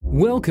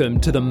Welcome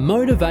to the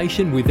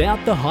Motivation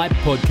Without the Hype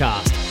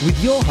podcast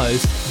with your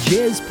host,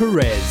 Jez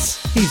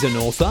Perez. He's an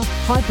author,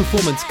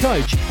 high-performance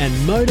coach, and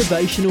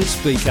motivational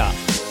speaker.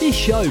 This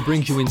show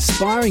brings you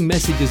inspiring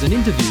messages and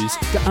interviews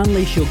to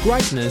unleash your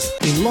greatness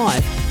in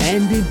life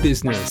and in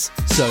business.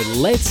 So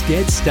let's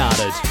get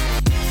started.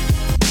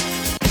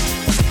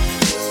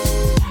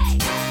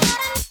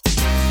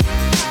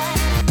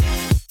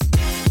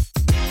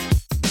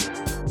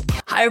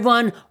 Hi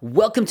everyone,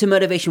 welcome to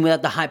Motivation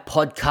Without the Hype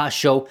podcast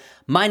show.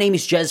 My name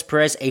is Jez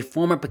Perez, a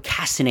former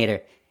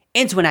procrastinator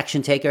into an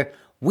action taker.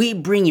 We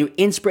bring you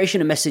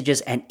inspirational messages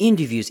and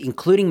interviews,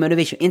 including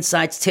motivational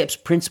insights, tips,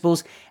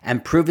 principles,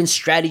 and proven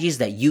strategies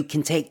that you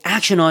can take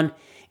action on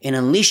in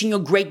unleashing your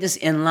greatness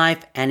in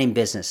life and in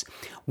business.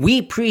 We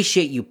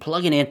appreciate you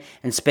plugging in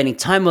and spending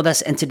time with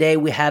us. And today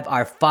we have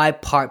our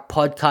 5-part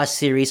podcast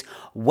series,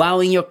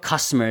 Wowing Your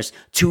Customers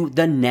to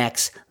the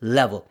Next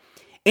Level.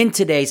 In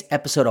today's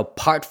episode of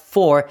part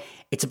 4,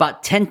 it's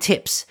about 10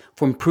 tips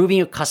for improving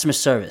your customer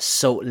service.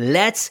 So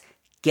let's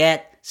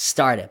get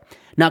started.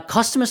 Now,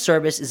 customer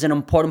service is an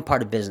important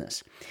part of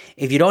business.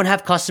 If you don't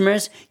have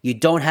customers, you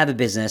don't have a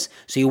business.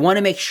 So you want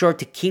to make sure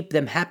to keep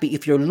them happy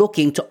if you're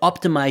looking to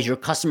optimize your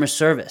customer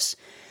service.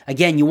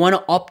 Again, you want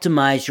to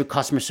optimize your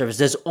customer service.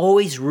 There's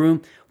always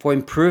room for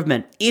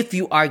improvement. If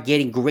you are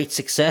getting great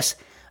success,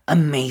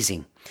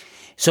 amazing.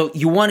 So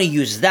you want to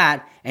use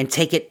that and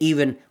take it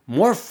even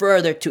more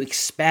further to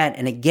expand.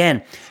 And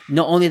again,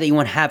 not only that you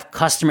want to have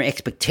customer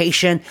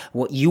expectation,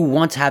 what you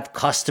want to have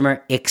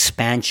customer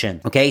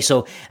expansion. Okay,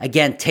 so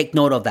again, take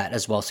note of that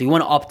as well. So you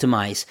want to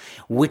optimize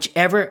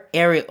whichever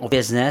area of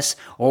business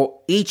or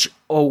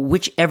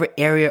whichever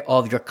area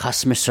of your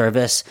customer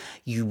service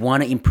you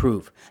want to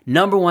improve.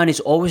 Number one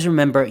is always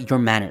remember your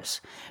manners.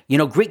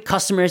 Greet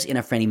customers in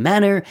a friendly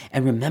manner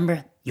and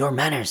remember your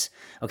manners.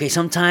 Okay,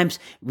 sometimes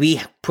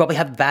we probably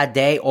have a bad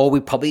day or we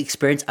probably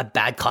experience a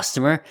bad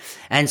customer.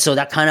 And so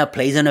that kind of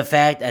plays an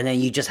effect and then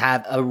you just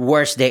have a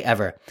worst day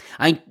ever.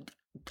 I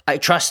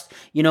trust,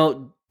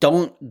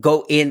 don't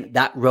go in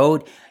that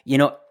road,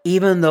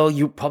 even though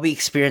you probably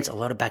experience a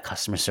lot of bad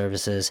customer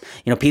services,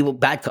 I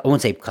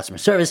won't say customer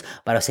service,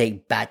 but I'll say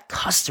bad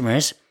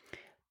customers.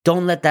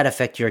 Don't let that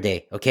affect your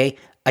day, okay?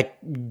 I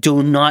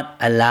do not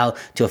allow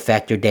to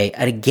affect your day.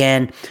 And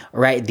again,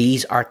 right,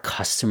 these are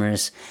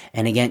customers.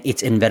 And again,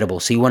 it's inevitable.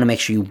 So you want to make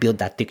sure you build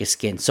that thicker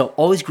skin. So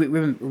always,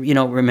 remember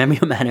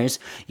your manners.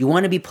 You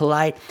want to be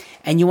polite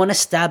and you want to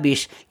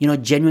establish,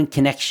 genuine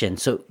connection.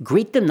 So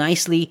greet them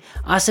nicely,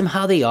 ask them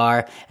how they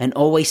are, and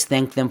always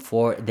thank them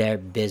for their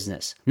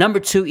business.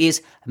 Number 2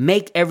 is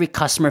make every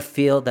customer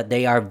feel that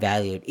they are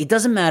valued. It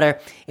doesn't matter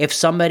if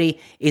somebody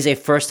is a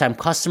first-time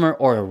customer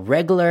or a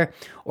regular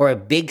or a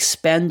big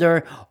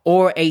spender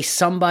or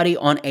somebody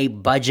on a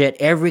budget.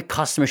 Every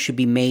customer should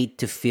be made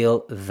to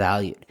feel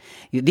valued.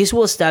 This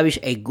will establish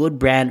a good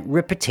brand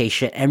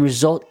reputation and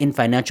result in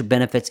financial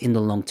benefits in the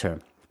long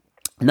term.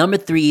 Number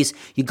 3 is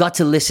you got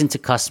to listen to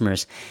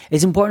customers.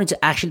 It's important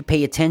to actually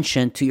pay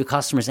attention to your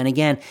customers. And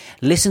again,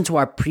 listen to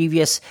our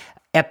previous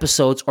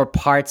episodes or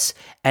parts.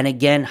 And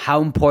again,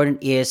 how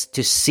important it is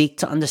to seek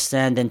to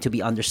understand and to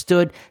be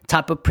understood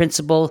type of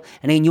principle.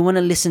 And then you want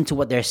to listen to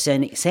what they're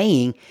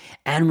saying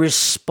and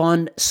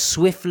respond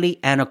swiftly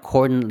and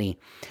accordingly,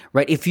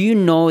 right? If you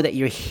know that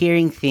you're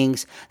hearing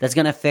things that's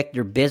going to affect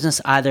your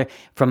business either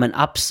from an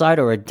upside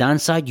or a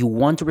downside, you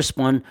want to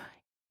respond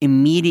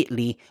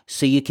immediately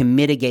so you can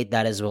mitigate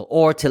that as well,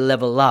 or to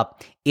level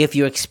up if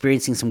you're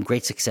experiencing some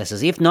great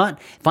successes. If not,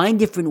 find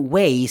different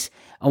ways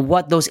on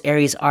what those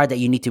areas are that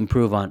you need to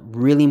improve on.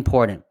 Really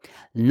important.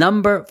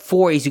 Number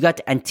 4 is you got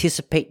to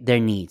anticipate their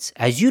needs.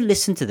 As you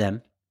listen to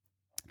them,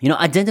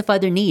 identify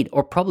their need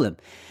or problem.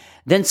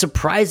 Then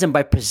surprise them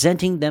by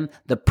presenting them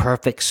the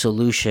perfect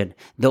solution.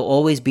 They'll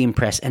always be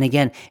impressed. And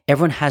again,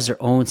 everyone has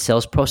their own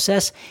sales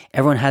process.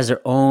 Everyone has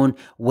their own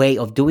way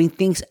of doing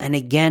things. And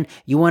again,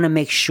 you want to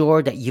make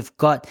sure that you've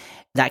got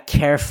that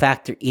care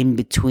factor in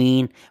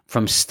between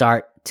from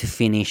start to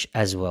finish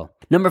as well.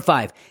 Number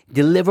 5,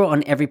 deliver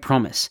on every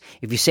promise.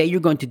 If you say you're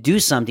going to do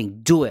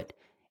something, do it.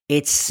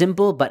 It's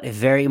simple, but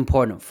very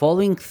important.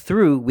 Following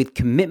through with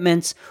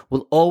commitments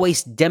will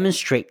always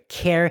demonstrate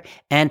care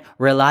and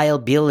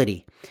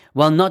reliability.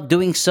 While not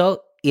doing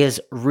so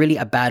is really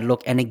a bad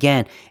look. And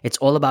again, it's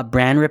all about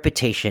brand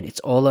reputation.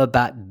 It's all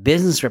about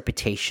business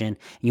reputation.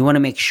 You want to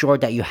make sure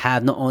that you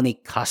have not only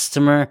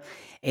customer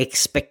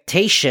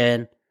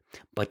expectation,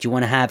 but you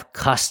want to have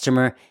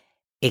customer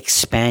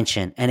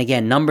expansion. And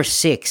again, number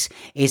 6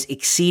 is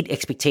exceed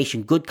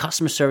expectation. Good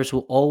customer service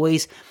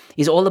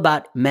is all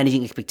about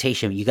managing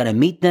expectation. You got to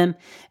meet them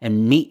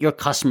and meet your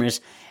customers.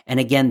 And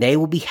again, they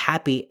will be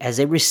happy as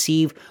they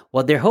receive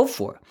what they're hoped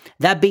for.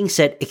 That being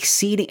said,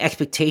 exceeding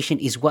expectation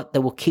is what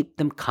that will keep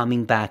them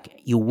coming back.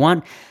 You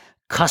want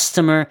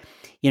customer,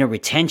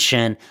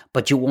 retention,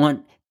 but you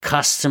want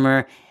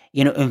customer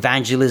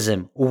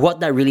evangelism. What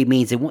that really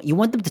means, you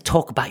want them to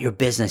talk about your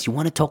business. You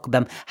want to talk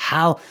about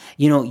how,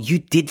 you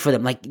did for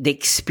them, like the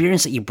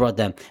experience that you brought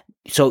them.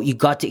 So you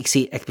got to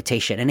exceed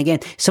expectation. And again,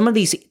 some of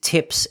these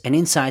tips and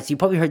insights, you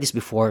probably heard this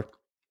before,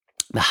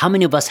 But how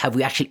many of us have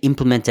we actually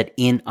implemented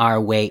in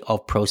our way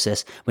of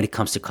process when it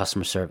comes to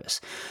customer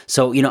service?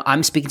 So,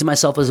 I'm speaking to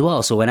myself as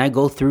well. So when I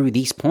go through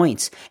these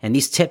points and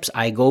these tips,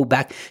 I go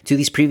back to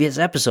these previous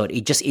episodes.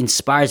 It just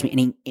inspires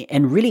me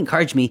and really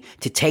encourages me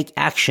to take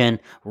action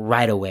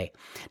right away.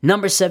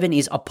 Number 7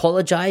 is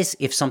apologize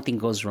if something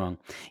goes wrong.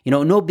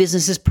 No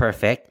business is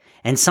perfect.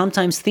 And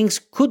sometimes things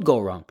could go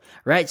wrong,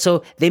 right?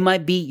 So they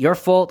might be your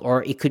fault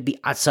or it could be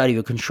outside of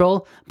your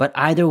control. But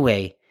either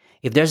way,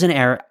 if there's an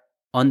error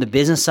on the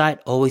business side,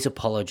 always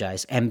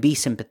apologize and be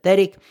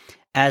sympathetic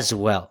as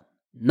well.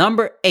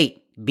 Number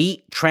 8,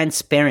 be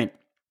transparent.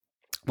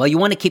 Well, you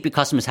want to keep your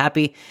customers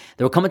happy.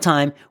 There will come a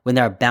time when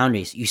there are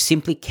boundaries you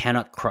simply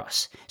cannot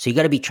cross. So you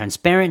got to be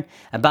transparent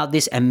about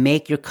this and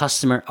make your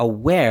customer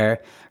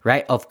aware,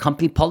 right, of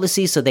company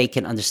policies so they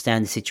can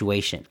understand the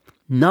situation.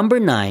 Number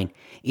 9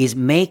 is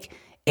make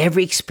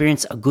every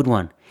experience a good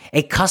one.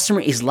 A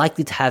customer is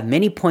likely to have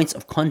many points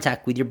of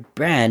contact with your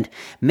brand.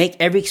 Make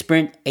every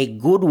experience a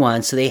good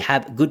one so they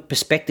have a good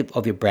perspective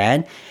of your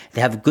brand.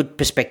 They have a good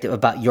perspective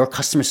about your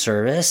customer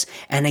service.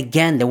 And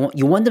again,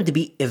 you want them to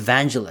be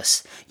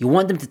evangelists. You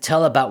want them to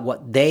tell about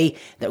what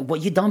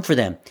you've done for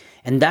them.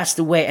 And that's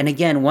the way. And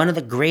again, one of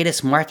the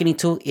greatest marketing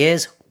tools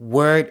is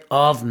word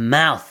of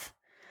mouth.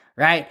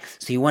 Right?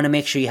 So you want to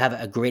make sure you have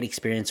a great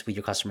experience with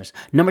your customers.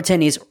 Number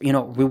 10 is,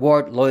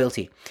 reward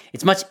loyalty.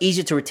 It's much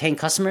easier to retain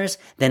customers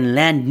than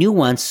land new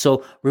ones.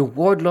 So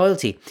reward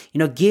loyalty,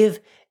 give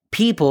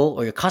people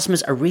or your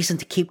customers a reason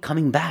to keep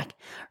coming back.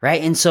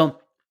 Right? And so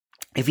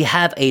if you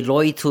have a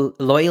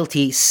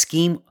loyalty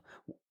scheme,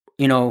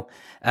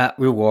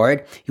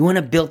 reward, you want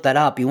to build that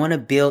up. You want to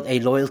build a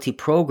loyalty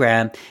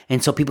program.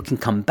 And so people can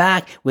come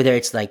back, whether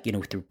it's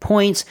through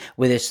points,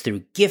 whether it's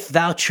through gift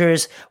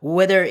vouchers,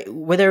 whether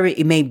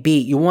it may be,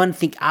 you want to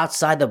think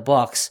outside the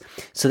box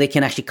so they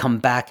can actually come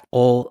back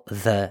all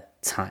the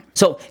time.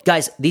 So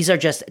guys, these are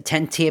just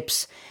 10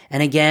 tips.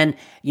 And again,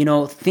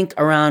 think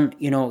around,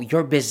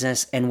 your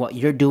business and what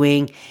you're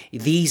doing.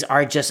 These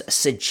are just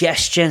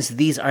suggestions.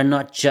 These are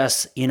not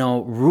just,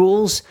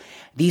 rules.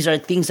 These are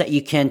things that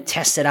you can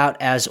test it out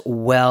as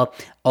well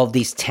of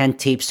these 10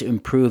 tips to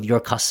improve your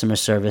customer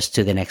service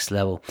to the next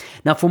level.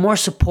 Now, for more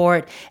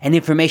support and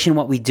information on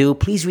what we do,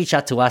 please reach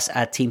out to us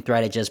at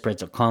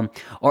teamthrive@jezperez.com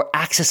or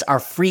access our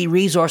free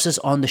resources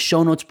on the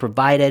show notes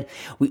provided.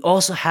 We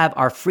also have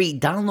our free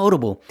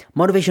downloadable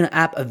motivational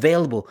app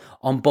available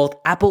on both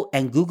Apple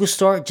and Google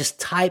Store. Just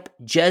type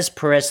Jez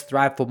Perez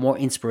Thrive for more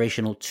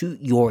inspirational to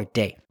your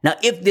day. Now,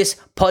 if this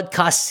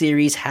podcast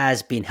series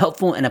has been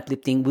helpful and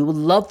uplifting, we would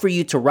love for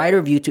you to write a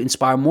review to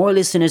inspire more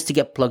listeners to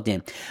get plugged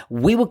in.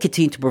 We will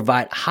continue to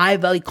provide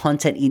high-value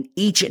content in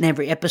each and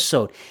every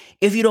episode.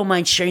 If you don't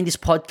mind sharing this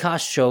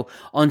podcast show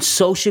on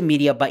social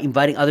media by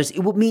inviting others, it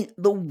would mean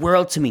the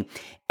world to me.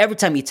 Every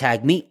time you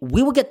tag me,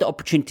 we will get the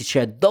opportunity to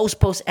share those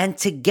posts, and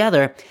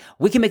together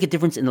we can make a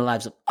difference in the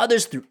lives of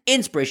others through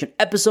inspiration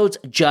episodes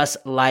just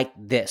like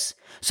this.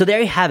 So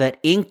there you have it.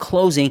 In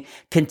closing,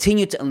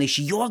 continue to unleash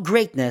your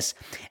greatness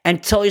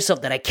and tell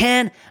yourself that I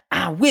can,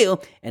 I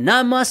will, and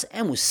I must,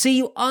 and we'll see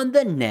you on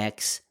the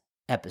next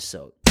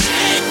episode.